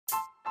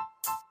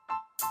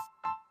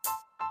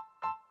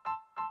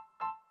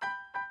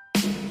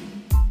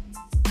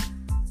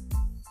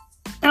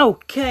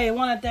Okay, I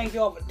want to thank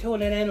you all for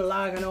tuning in and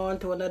logging on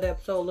to another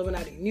episode of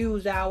Illuminati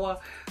News Hour,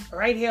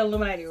 right here,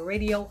 Illuminati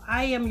Radio.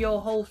 I am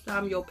your host.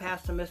 I'm your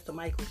pastor, Mr.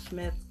 Michael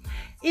Smith.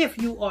 If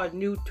you are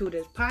new to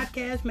this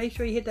podcast, make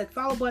sure you hit that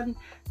follow button,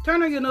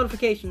 turn on your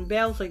notification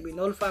bell so you'll be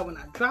notified when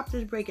I drop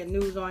this breaking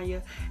news on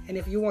you. And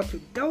if you want to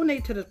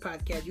donate to this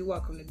podcast, you're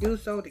welcome to do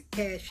so. The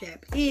Cash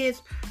App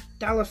is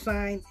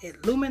 $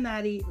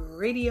 Illuminati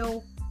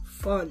Radio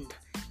Fund.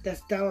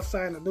 That's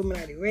 $,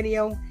 Illuminati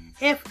Radio,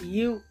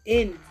 FUND.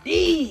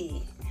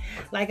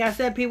 Like I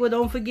said, people,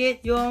 don't forget,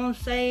 you know what I'm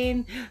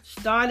saying,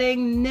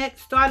 starting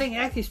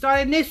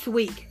this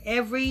week,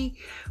 every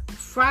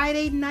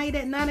Friday night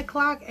at 9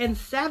 o'clock and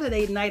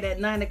Saturday night at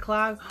 9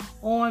 o'clock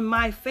on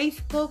my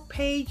Facebook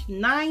page,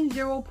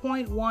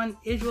 90.1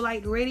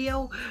 Israelite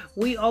Radio,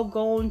 we are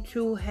going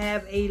to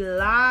have a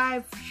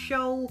live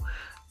show,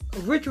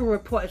 Ritual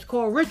Report. It's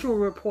called Ritual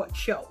Report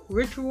Show.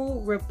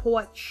 Ritual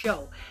Report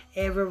Show.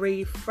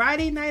 Every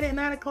Friday night at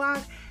 9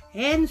 o'clock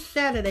and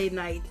Saturday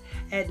night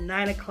at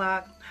 9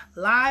 o'clock.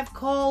 Live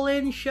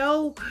call-in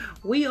show.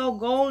 We are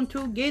going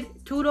to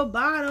get to the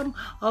bottom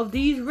of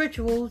these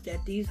rituals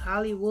that these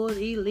Hollywood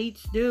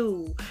elites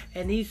do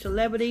and these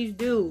celebrities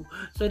do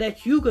so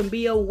that you can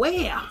be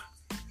aware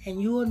and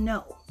you will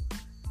know.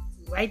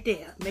 Right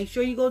there. Make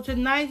sure you go to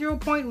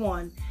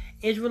 90.1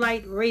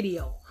 Israelite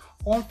Radio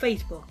on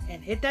Facebook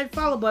and hit that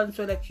follow button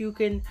so that you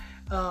can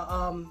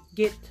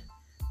get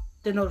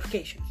the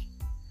notifications.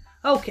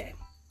 Okay,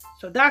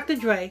 so Dr.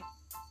 Dre,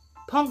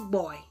 Punk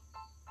Boy,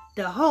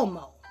 the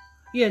homo,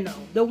 you know,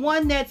 the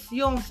one that's,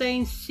 you know what I'm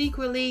saying,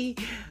 secretly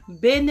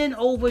bending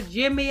over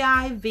Jimmy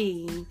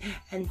Iovine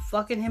and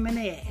fucking him in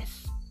the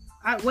ass.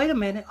 Wait a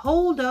minute,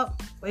 hold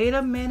up, wait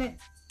a minute.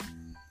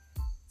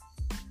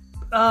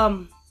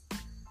 Dr.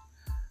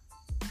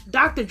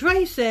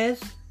 Dre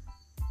says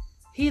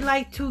he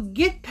liked to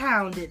get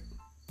pounded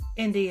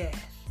in the ass.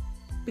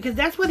 Because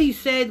that's what he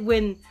said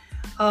when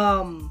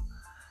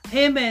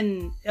him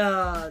and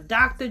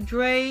Dr.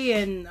 Dre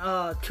and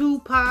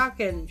Tupac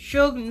and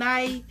Suge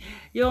Knight,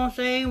 you know what I'm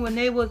saying, when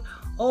they was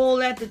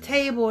all at the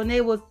table and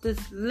they was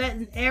just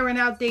airing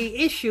out their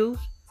issues.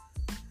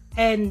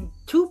 And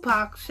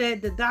Tupac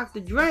said that Dr.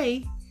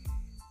 Dre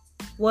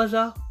was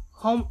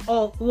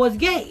was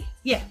gay.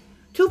 Yeah.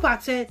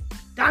 Tupac said,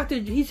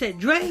 he said,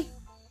 Dre,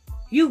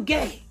 you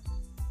gay.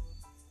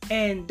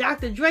 And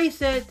Dr. Dre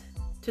said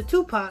to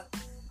Tupac,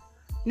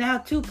 now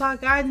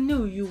Tupac, I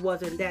knew you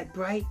wasn't that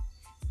bright.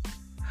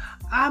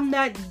 I'm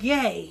not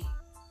gay.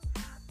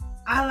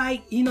 I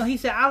like, he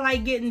said, I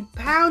like getting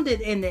pounded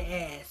in the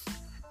ass,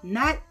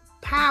 not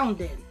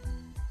pounding.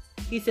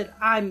 He said,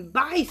 I'm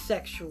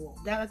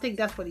bisexual. I think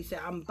that's what he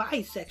said. I'm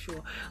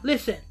bisexual.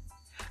 Listen,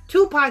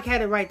 Tupac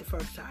had it right the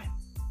first time.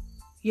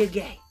 You're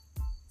gay.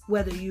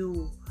 Whether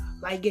you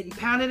like getting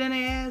pounded in the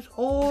ass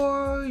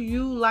or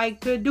you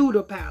like to do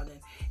the pounding.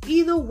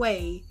 Either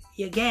way,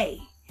 you're gay.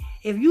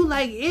 If you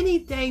like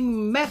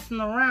anything messing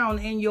around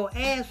in your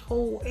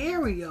asshole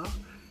area,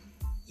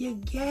 you're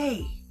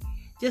gay.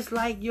 Just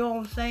like, you know what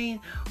I'm saying,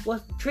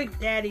 what's Trick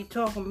Daddy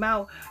talking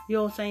about, you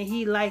know what I'm saying,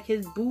 he like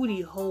his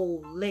booty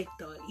hole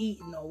licked or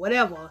eaten or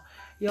whatever,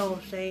 you know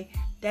what I'm saying,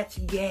 that's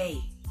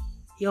gay.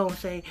 You know what I'm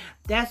saying,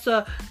 that's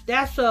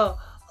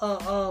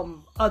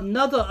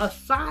another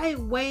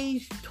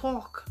sideways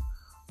talk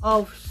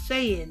of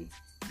saying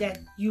that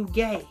you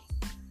gay.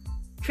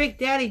 Trick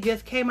Daddy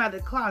just came out of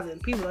the closet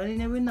and people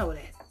didn't even know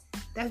that.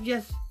 That's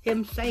just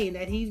him saying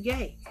that he's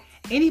gay.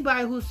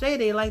 Anybody who say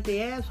they like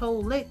their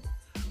asshole licked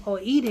or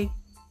eating,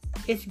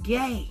 it's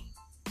gay.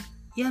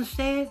 You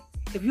understand?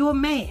 If you're a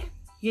man,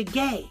 you're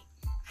gay.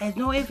 There's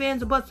no ifs,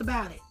 ands, or buts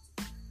about it.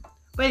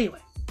 But anyway,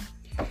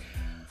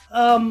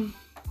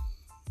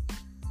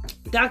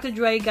 Dr.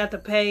 Dre got to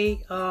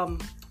pay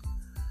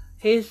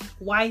his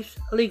wife's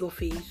legal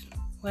fees.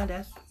 Well,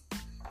 that's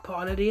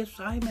part of the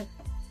assignment.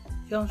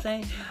 You know what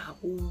I'm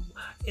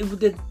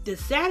saying? The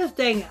saddest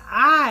thing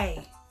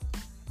I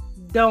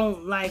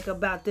don't like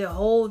about the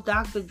whole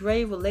Dr.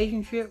 Dre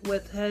relationship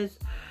with his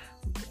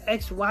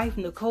ex-wife,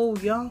 Nicole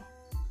Young,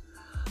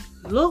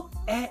 look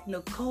at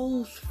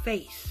Nicole's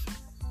face.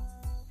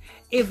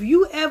 If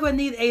you ever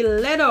need a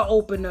letter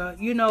opener,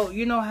 you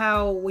know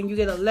how when you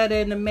get a letter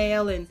in the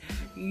mail and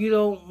you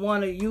don't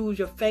want to use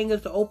your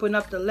fingers to open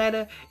up the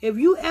letter, if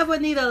you ever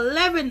need a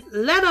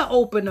letter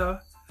opener,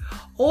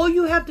 all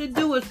you have to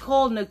do is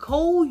call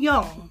Nicole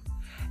Young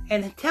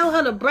and tell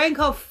her to bring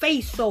her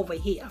face over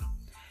here.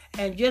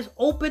 And just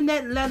open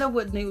that letter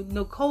with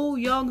Nicole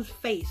Young's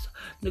face.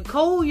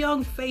 Nicole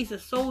Young's face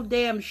is so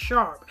damn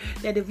sharp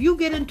that if you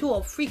get into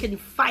a freaking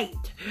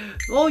fight,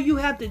 all you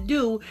have to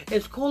do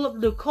is call up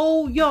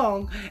Nicole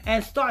Young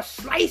and start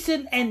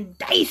slicing and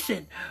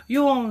dicing. You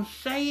know what I'm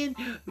saying?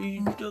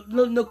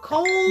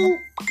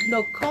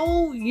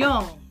 Nicole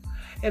Young.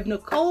 If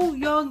Nicole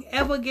Young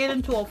ever get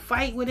into a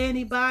fight with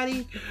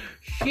anybody,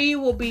 she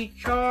will be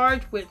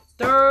charged with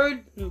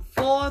 3rd and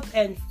 4th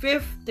and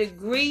 5th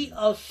degree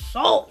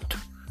assault.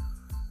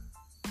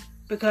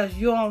 Because,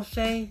 you know what I'm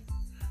saying,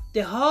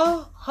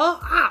 her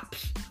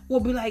ops will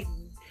be like,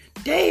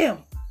 damn,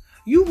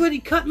 You really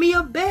cut me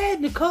up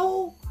bad,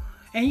 Nicole.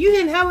 And you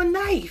didn't have a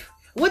knife.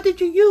 What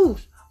did you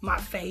use? My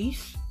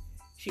face.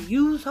 She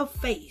used her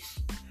face.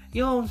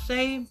 You know what I'm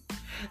saying?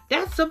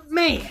 That's a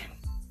man.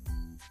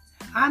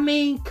 I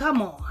mean,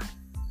 come on.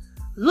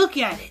 Look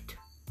at it.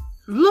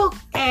 Look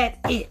at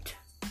it.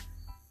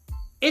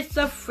 It's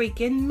a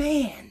freaking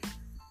man.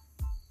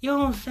 You know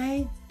what I'm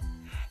saying?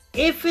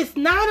 If it's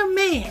not a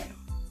man,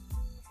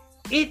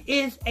 it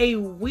is a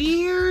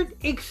weird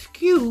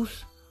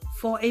excuse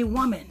for a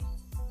woman.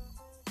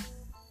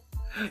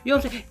 You know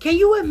what I'm saying? Can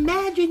you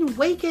imagine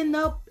waking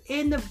up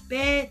in the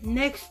bed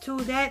next to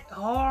that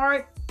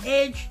hard,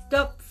 edged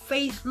up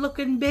face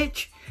looking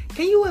bitch?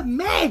 Can you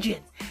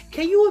imagine?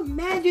 Can you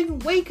imagine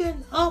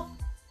waking up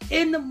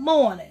in the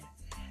morning,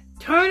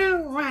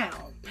 turning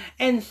around,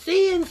 and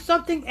seeing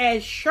something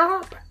as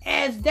sharp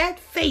as that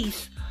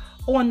face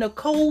on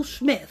Nicole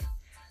Smith,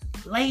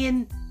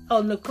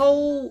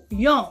 Nicole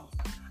Young,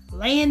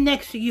 laying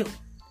next to you?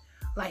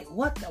 Like,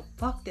 what the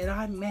fuck did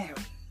I marry?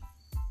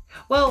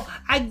 Well,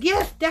 I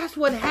guess that's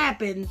what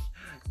happens.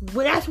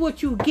 Well, that's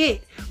what you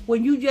get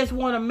when you just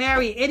want to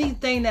marry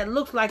anything that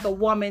looks like a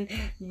woman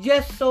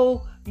just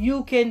so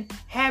you can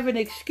have an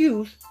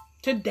excuse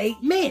to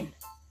date men.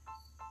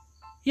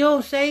 You know what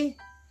I'm saying?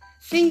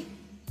 See,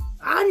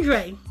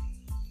 Andre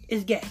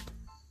is gay.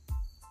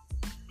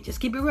 Just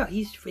keep it real.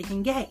 He's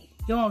freaking gay.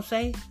 You know what I'm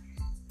saying?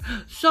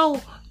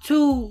 So,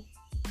 to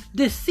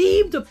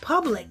deceive the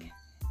public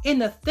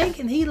into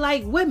thinking he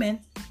like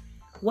women,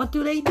 what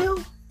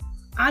do?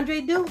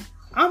 Andre do?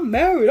 I'm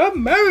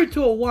married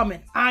to a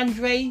woman.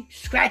 Andre,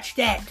 scratch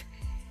that.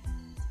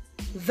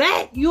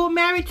 That you're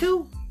married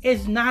to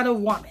is not a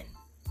woman.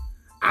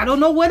 I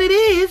don't know what it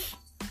is.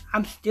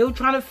 I'm still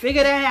trying to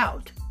figure that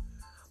out.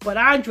 But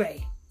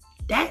Andre,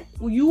 that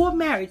you are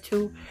married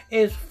to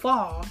is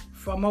far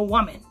from a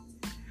woman.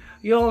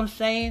 You know what I'm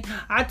saying?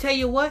 I tell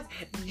you what,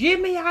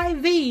 Jimmy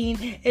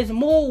Iovine is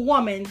more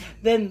woman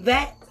than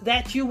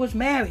that you was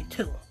married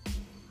to.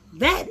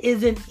 That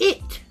isn't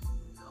it.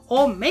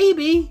 Or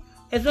maybe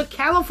it's a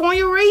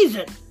California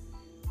raisin.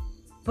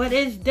 But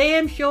it's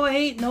damn sure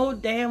ain't no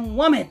damn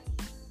woman.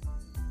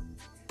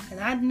 And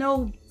I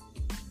know,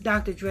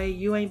 Dr. Dre,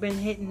 you ain't been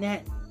hitting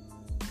that.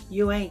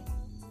 You ain't.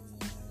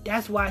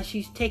 That's why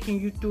she's taking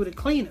you through the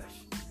cleaners.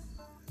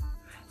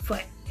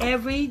 For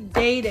every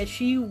day that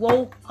she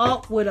woke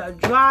up with a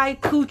dry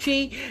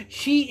coochie,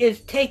 she is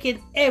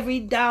taking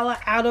every dollar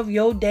out of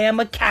your damn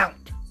account.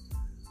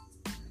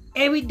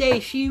 Every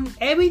night she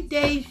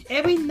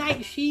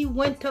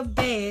went to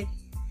bed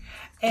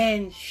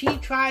and she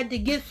tried to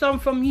get some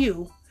from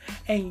you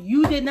and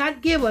you did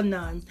not give her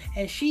none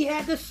and she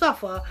had to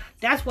suffer.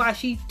 That's why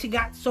she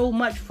got so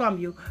much from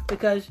you,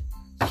 because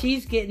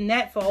she's getting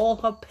that for all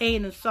her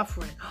pain and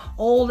suffering.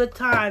 All the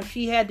time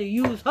she had to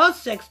use her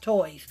sex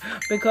toys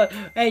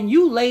and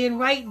you laying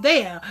right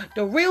there.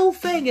 The real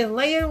thing is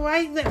laying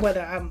right there.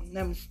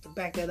 Let me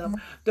back that up.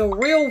 The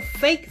real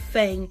fake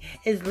thing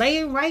is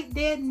laying right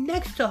there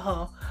next to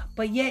her,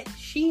 but yet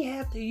she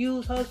had to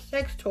use her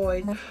sex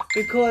toys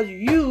because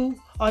you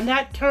are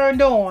not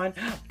turned on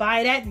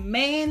by that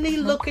manly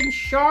looking,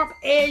 sharp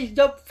edged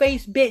up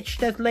face bitch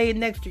that's laying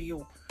next to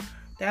you.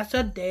 That's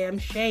a damn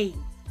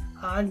shame,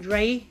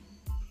 Andre.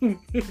 Oh,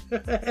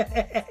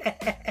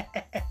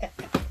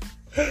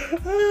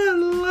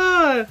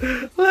 Lord.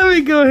 Let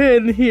me go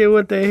ahead and hear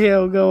what the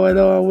hell going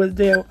on with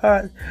them.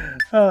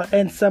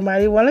 And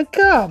somebody want to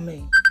call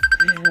me.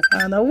 I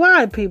don't know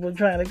why people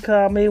trying to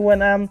call me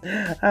when I'm.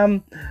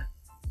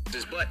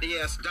 But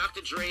yes,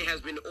 Dr. Dre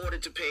has been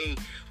ordered to pay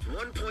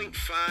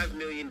 $1.5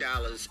 million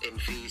in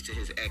fees to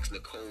his ex,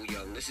 Nicole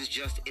Young. This is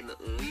just in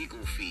legal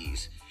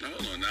fees. Now,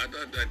 hold on. I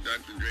thought that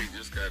Dr. Dre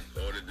just got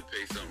ordered to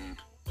pay something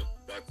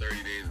about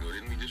 30 days ago.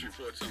 Didn't we just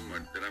report something, or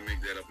did I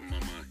make that up in my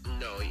mind?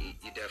 No, you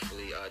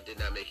definitely did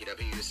not make it up.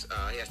 He has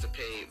to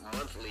pay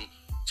monthly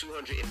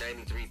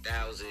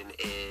 $293,000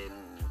 in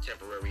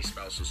temporary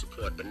spousal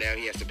support, but now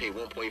he has to pay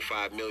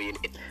 $1.5 million.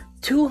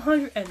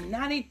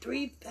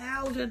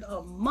 $293,000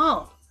 a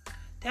month.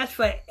 That's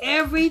for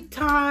every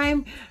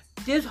time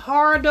this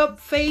hard up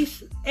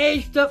face,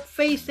 edged up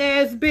face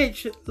ass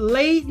bitch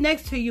laid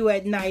next to you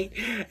at night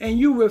and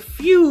you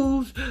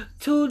refuse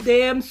to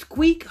damn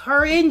squeak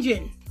her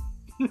engine.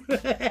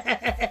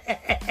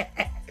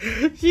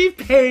 She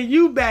paying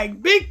you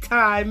back big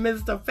time,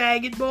 Mr.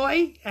 Faggot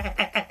Boy.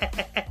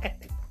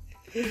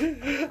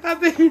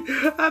 I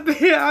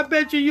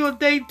bet you'll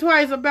think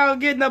twice about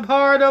getting up a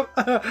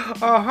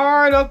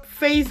hard up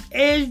face,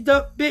 edged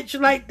up bitch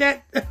like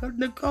that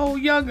Nicole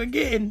Young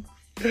again.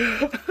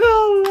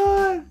 Oh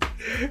Lord.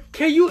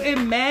 Can you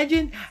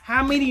imagine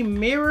how many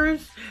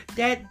mirrors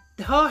that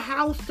her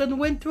house done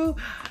went through?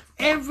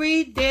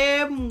 Every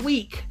damn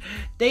week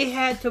they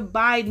had to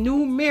buy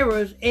new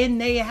mirrors in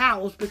their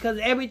house because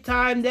every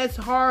time that's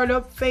hard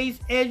up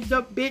face, edged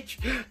up bitch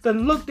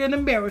done looked in the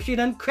mirror, she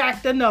done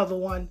cracked another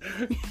one.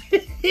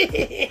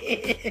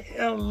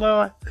 Oh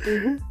Lord.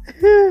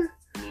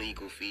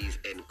 Legal fees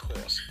and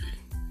costs.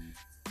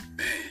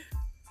 Man,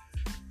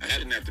 I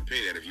didn't have to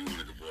pay that if you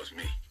wanted to divorce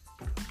me.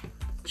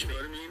 You know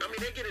what I mean? I mean,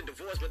 they get a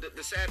divorce, but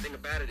the sad thing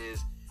about it is,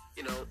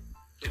 you know,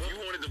 if you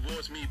want to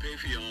divorce me, pay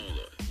for your own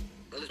lawyer.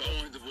 Well, if I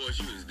want to divorce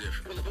you, it's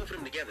different. Well, the both of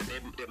them together,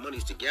 their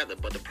money's together.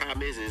 But the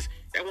problem is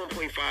that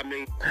 1.5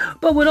 million.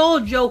 But with all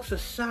jokes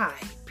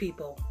aside,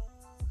 people,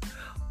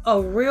 a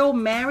real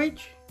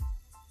marriage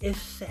is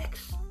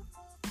sex.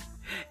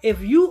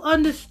 If you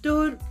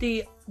understood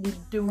the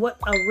what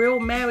a real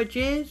marriage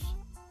is,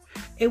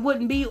 it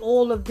wouldn't be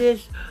all of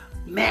this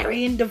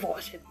marry and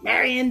divorce.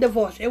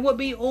 It would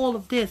be all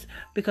of this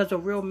because a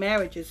real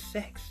marriage is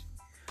sex.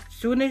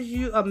 Soon as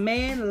a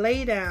man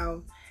lay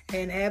down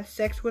and have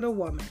sex with a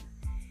woman,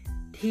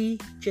 he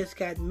just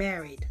got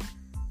married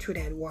to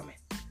that woman.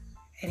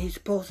 And he's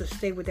supposed to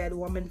stay with that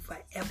woman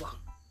forever.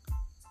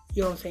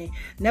 You know what I'm saying?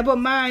 Never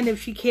mind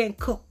if she can't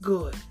cook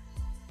good.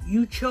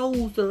 You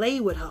chose to lay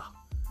with her.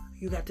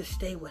 You got to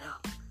stay with her.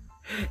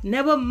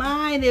 Never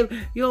mind if,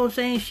 you know what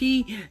I'm saying,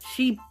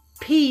 she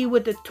pee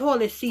with the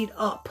toilet seat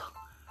up.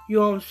 You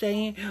know what I'm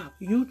saying?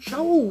 You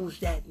chose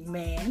that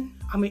man.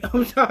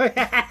 I'm sorry.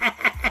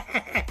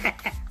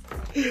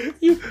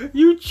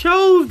 You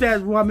chose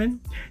that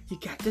woman. You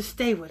got to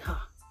stay with her.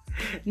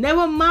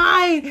 Never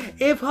mind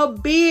if her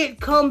bed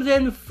comes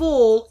in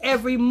full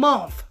every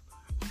month.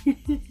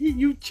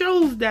 You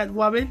chose that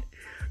woman.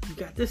 You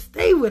got to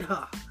stay with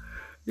her.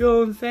 You know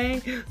what I'm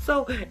saying?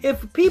 So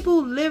if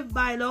people live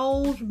by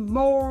those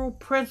moral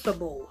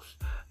principles,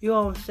 you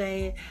know what I'm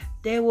saying,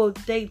 they will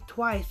think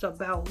twice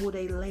about who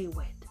they lay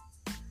with.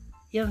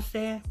 You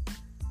understand?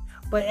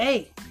 But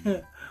hey,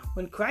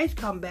 when Christ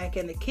come back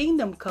and the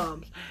kingdom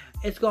comes,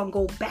 it's going to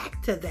go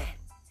back to that.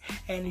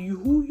 And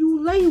who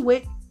you lay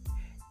with,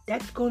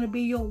 that's going to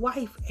be your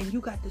wife. And you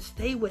got to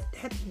stay with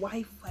that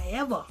wife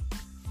forever.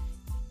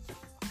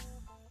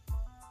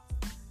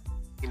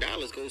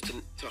 $1 goes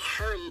to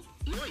her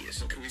lawyers.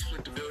 So can we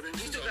split the building? You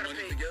still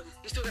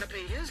got to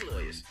pay his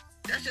lawyers.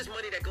 That's just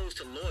money that goes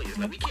to lawyers.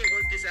 Like, we can't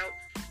work this out.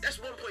 That's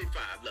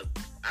 1.5. Look,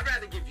 I'd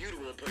rather give you the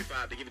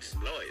 1.5 than give it to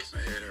some lawyers.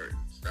 My head hurt.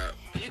 Stop.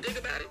 Can you think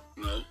about it?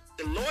 No.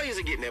 The lawyers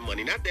are getting their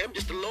money, not them.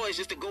 Just the lawyers,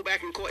 just to go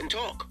back in court and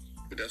talk.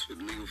 But that's what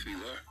legal fees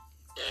are.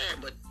 Yeah,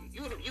 but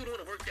you don't want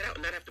to work that out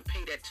and not have to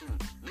pay that to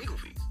legal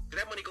fees.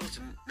 That money goes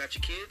to not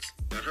your kids,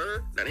 not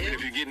her, not him. And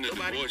if you're getting a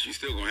divorce, you're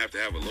still gonna have to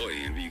have a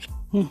lawyer.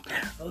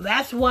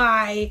 That's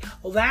why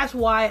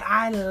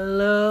I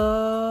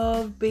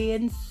love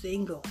being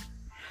single.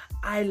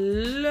 I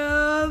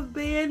love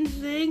being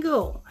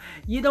single.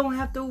 You don't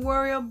have to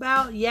worry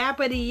about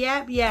yappity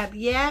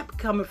yap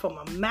coming from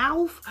a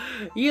mouth.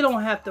 You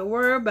don't have to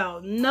worry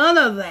about none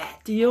of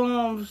that. You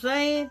know what I'm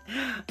saying?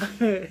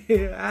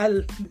 You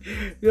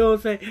know what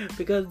I'm saying?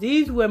 Because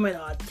these women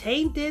are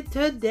tainted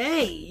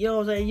today. You know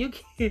what I'm saying? You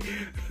can't,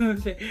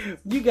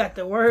 you got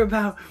to worry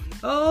about,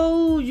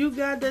 you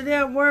got to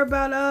damn worry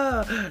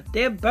about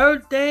their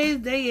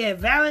birthdays, their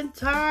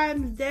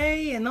Valentine's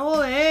Day, and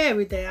all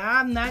everything.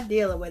 I'm not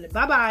dealing with it.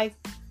 Bye-bye.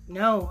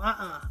 No,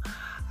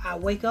 I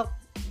wake up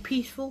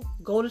peaceful,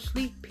 go to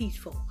sleep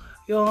peaceful.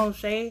 You know what I'm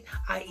saying?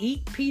 I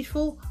eat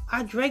peaceful,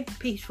 I drink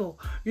peaceful.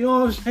 You know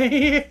what I'm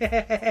saying?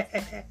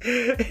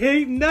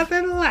 Ain't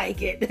nothing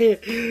like it.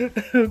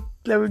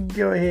 Let me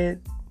go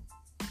ahead.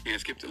 You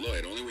can't skip the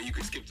lawyer. The only way you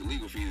can skip the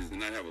legal fees is to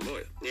not have a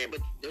lawyer. Yeah, but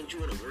don't you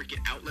want to work it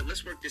out?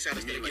 Let's work this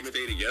out. You mean like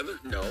stay together?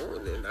 No,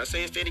 I'm not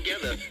saying stay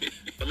together.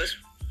 But let's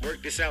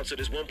work this out. So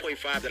there's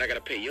 1.5 that I got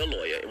to pay your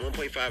lawyer, and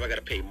 1.5 I got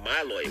to pay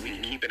my lawyer. We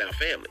can keep in our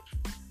family.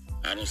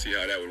 I don't see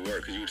how that would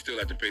work, because you would still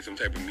have to pay some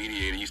type of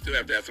mediator. You still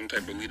have to have some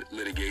type of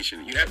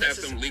litigation. You have to have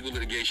some legal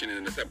litigation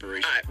and a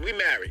separation. All right, we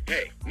married.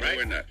 Hey, no, right?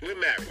 We're not. We're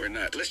married. We're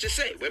not. Let's just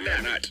say we're We married.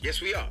 are not. Yes,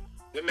 we are.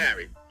 We're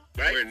married.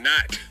 Right? We're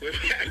not. We're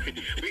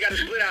married. We got to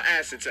split our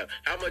assets up.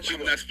 How much you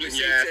I'm want? not splitting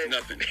your ass 10.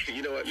 nothing.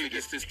 You know what? You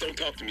just don't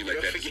talk to me like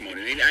You that forget this it.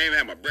 morning. I ain't even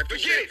had my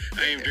breakfast Forget yet. it.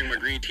 I ain't even drink my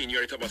green tea, and you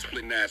already talk about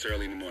splitting ass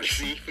early in the morning.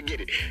 See,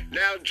 forget it.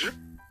 Now, Drew.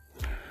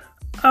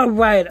 All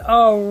right.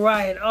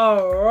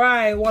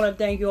 Want to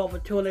thank you all for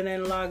tuning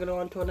in and logging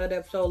on to another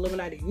episode of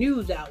Illuminati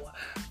News Hour,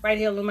 right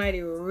here,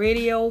 Illuminati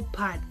Radio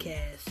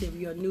Podcast. If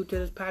you're new to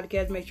this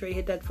podcast, make sure you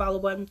hit that follow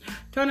button,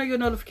 turn on your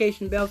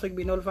notification bell so you can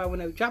be notified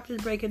whenever we drop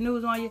this breaking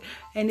news on you.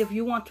 And if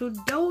you want to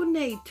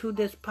donate to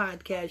this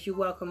podcast, you're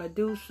welcome to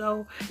do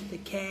so. The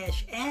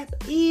Cash App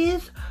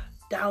is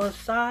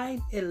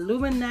 $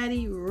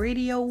 Illuminati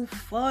Radio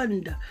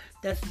Fund.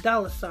 That's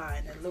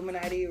 $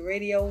 Illuminati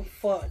Radio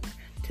Fund.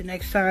 Till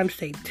next time,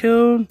 stay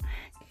tuned.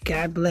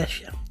 God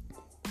bless you.